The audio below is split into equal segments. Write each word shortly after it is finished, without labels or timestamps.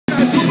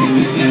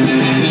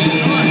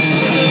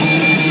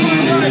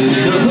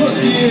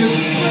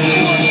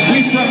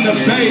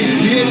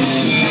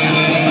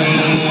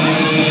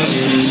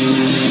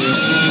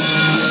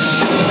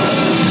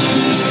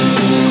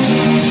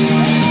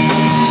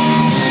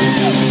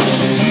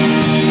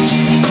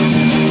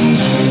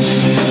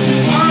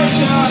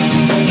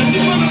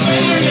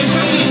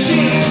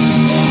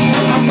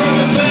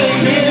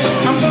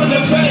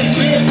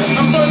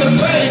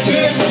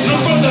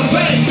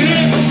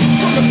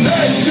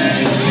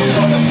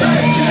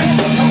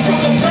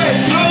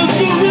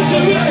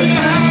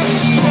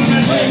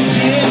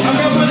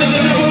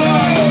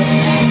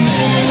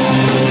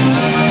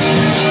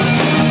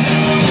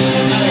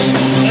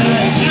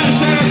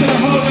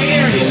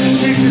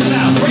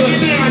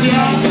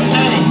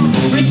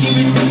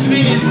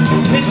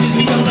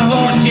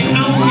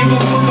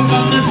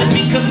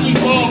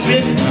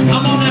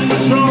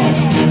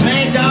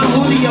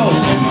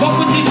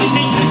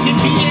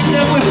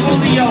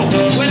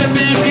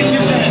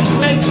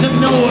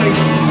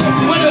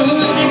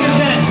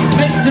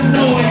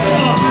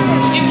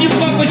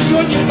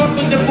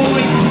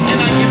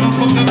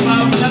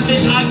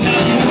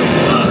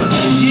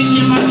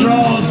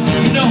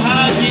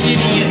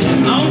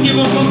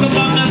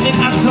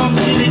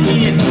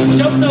shit.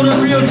 Show know the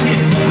real shit.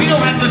 We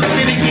don't have to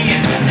spin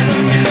again.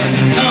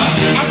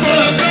 I'm for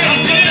the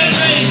bass,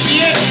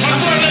 yeah. I'm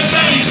for the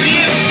bass,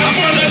 yeah. I'm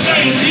for the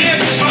bass, yeah.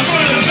 I'm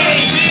for the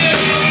bass, yeah.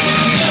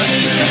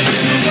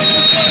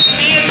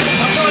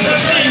 I'm for the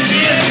bass,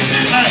 yeah.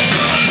 Hey.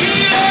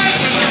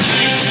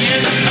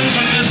 I'm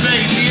for the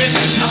bass, yeah.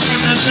 I'm for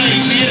the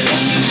bass, yeah.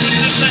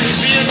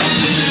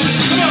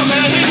 Come on,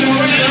 man. Here you go.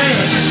 Right there.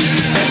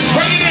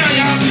 Break it down,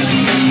 y'all.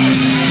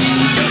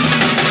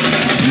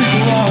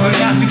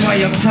 Ask me why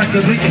I'm trying to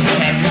reach this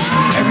happy.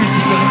 Every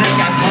single day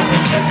I cause my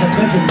sense of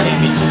living,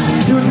 baby.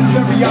 Doing it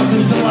very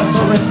often, so I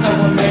still rest on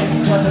my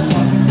man's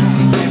motherfucker.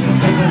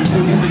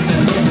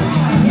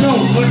 No,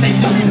 what they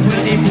do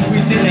when they do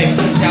is they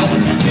put out.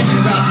 This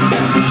is out, you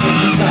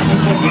got to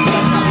fucking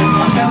fuck out.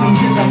 My family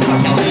is a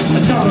fuck out. I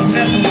told them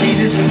never made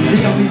this. They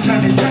don't be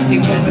trying to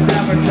drink it, but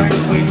never drink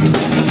with this.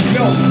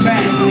 Yo,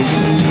 fast.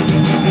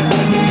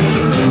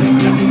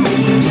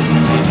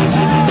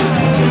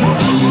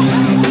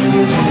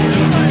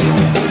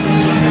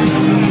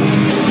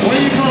 Where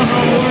you from,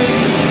 boy?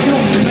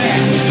 You're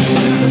back.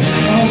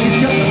 Oh,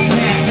 you're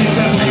back. You're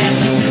back.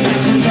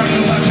 You're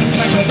talking about just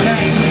like a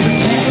bag.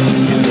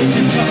 You're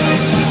just talking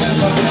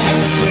about a bag.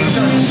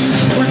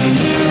 Working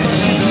through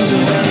the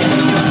way.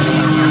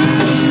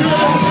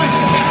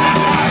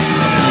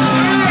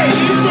 Hey,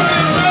 you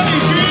running ready,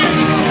 kid?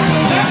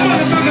 That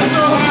motherfucker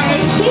so high.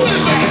 Who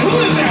is that? Who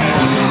is that?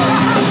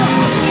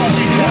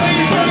 Hey,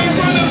 you running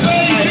from the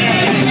bay,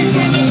 kid? You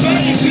from the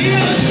bay,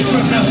 kid?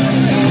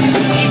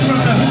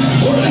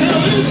 What the hell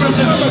is from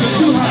that motherfucker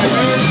too high,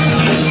 man?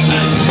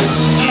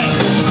 Hey,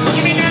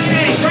 give me that,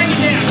 hey, break it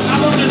down. I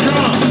want the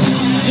drums.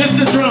 Just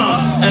the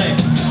drums. Hey,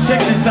 check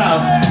this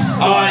out.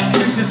 Alright,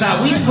 check this out.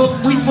 We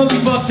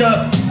fully fucked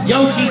up.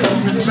 Yoshi,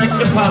 respect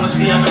your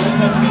policy. I know we're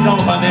supposed to be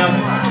gone by now.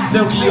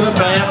 Silky, you're a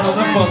bad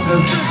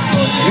motherfucker.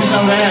 You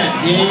know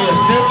that. Yeah,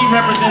 Silky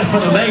represents for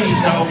the ladies,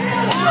 though.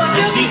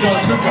 And she goes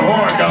super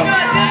hard, though.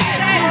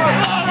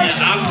 And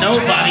I'm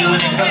nobody when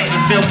it comes to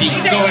Silky.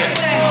 Go ahead.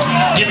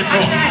 Give it to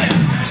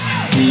him.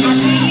 I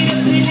see you the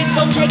business,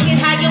 so take it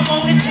how you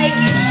wanna take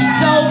it.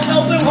 Doors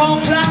open,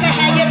 wrong block, I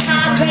had your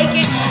car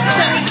vacant.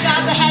 Sunny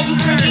skies, I had you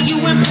drinking, you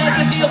in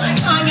Pleasantville.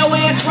 On your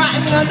ass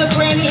rotting under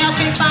granny house,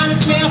 can't find a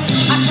smell.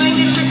 I slang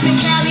this Richmond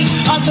County,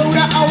 all through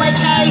the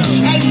OAK.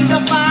 80 to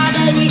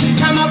 580,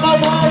 time I go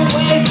all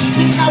ways.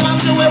 This how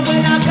I'm doing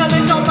when I come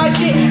and talk my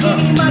shit. Give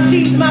me my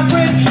cheese, my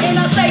bread, and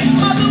I say,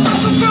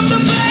 motherfucker from the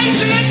bay,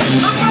 bitch.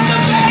 I'm from the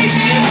bay,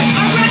 bitch.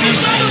 I'm ready,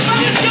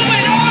 motherfucker, do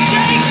it all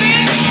day,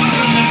 bitch. I'm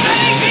from the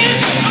bay,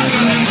 bitch. I'm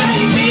from the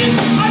bay, bitch.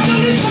 I do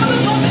this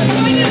motherfucker,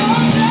 doing it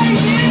all day,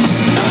 bitch.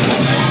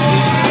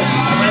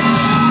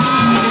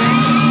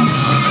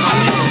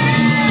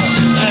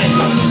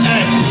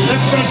 Hey,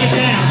 let's break it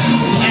down.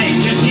 Hey,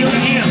 just you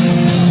and him.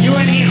 You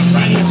and him,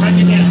 right here, break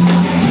it down.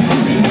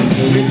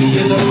 Richie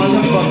is a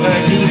motherfucker,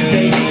 he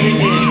stays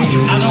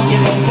spittin'. I don't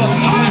give a fuck,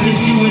 I'ma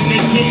hit you with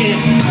this kitten.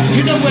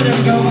 You know where to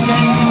go,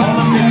 man, all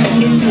up in the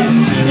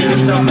kitchen.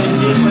 Niggas talk that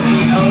shit, but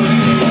these hoes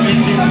ain't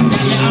bitchin'.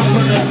 Yeah, I'm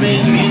from the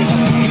big bitch,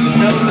 you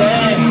know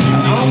that.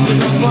 I don't give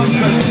a fuck,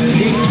 cause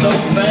dick's so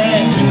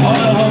bad. All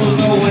the hoes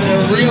know where the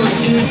real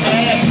shit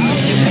at.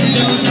 If you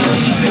don't know,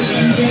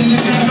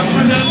 I'm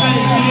from the bay,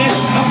 kid.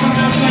 I'm from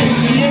the bay,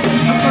 kid.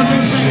 I'm from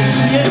the bay,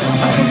 kid.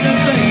 I'm from the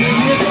bay,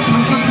 kid.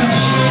 I'm from the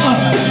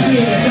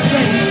yeah, the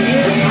bay,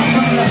 kid. I'm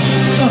from the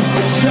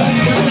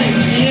bay,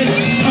 kid. Hey,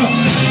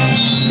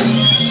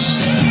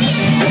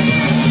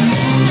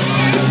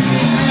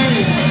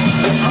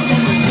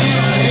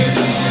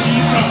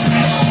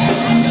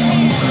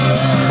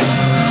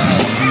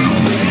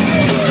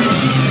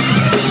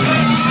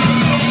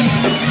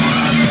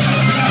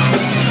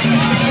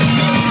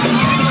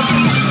 I'm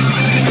from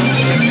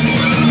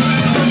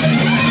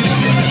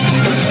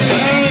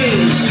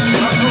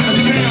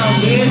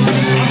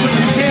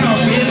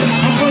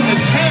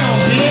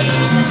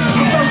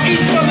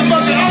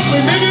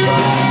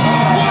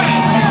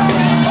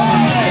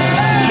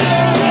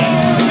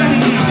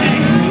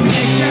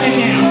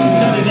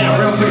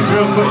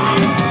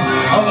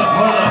the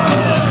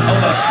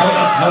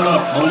Hold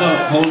up,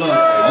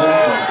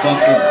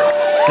 motherfucker.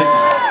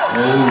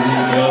 Hold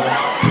up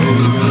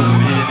a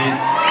minute.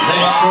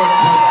 That short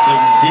put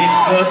some dick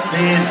up,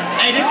 man.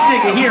 Hey, this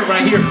nigga here,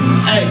 right here.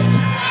 Hey.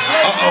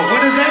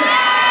 What is that?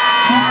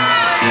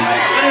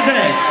 What is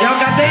that? Y'all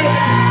got that?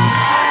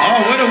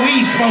 Oh, where the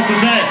weed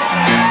smokers at?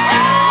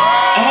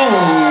 Oh.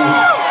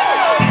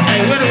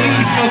 Hey, where the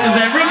weed smokers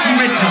at? Richie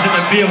Rich is in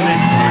the building.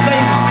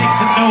 Ladies, make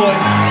some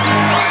noise.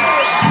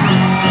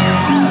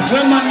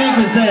 Where my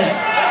niggas at?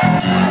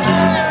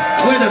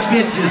 Where the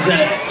bitches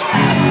at?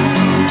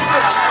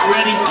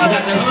 Ready? You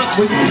got the hook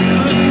with you.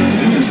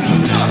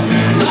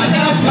 I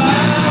got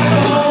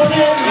 5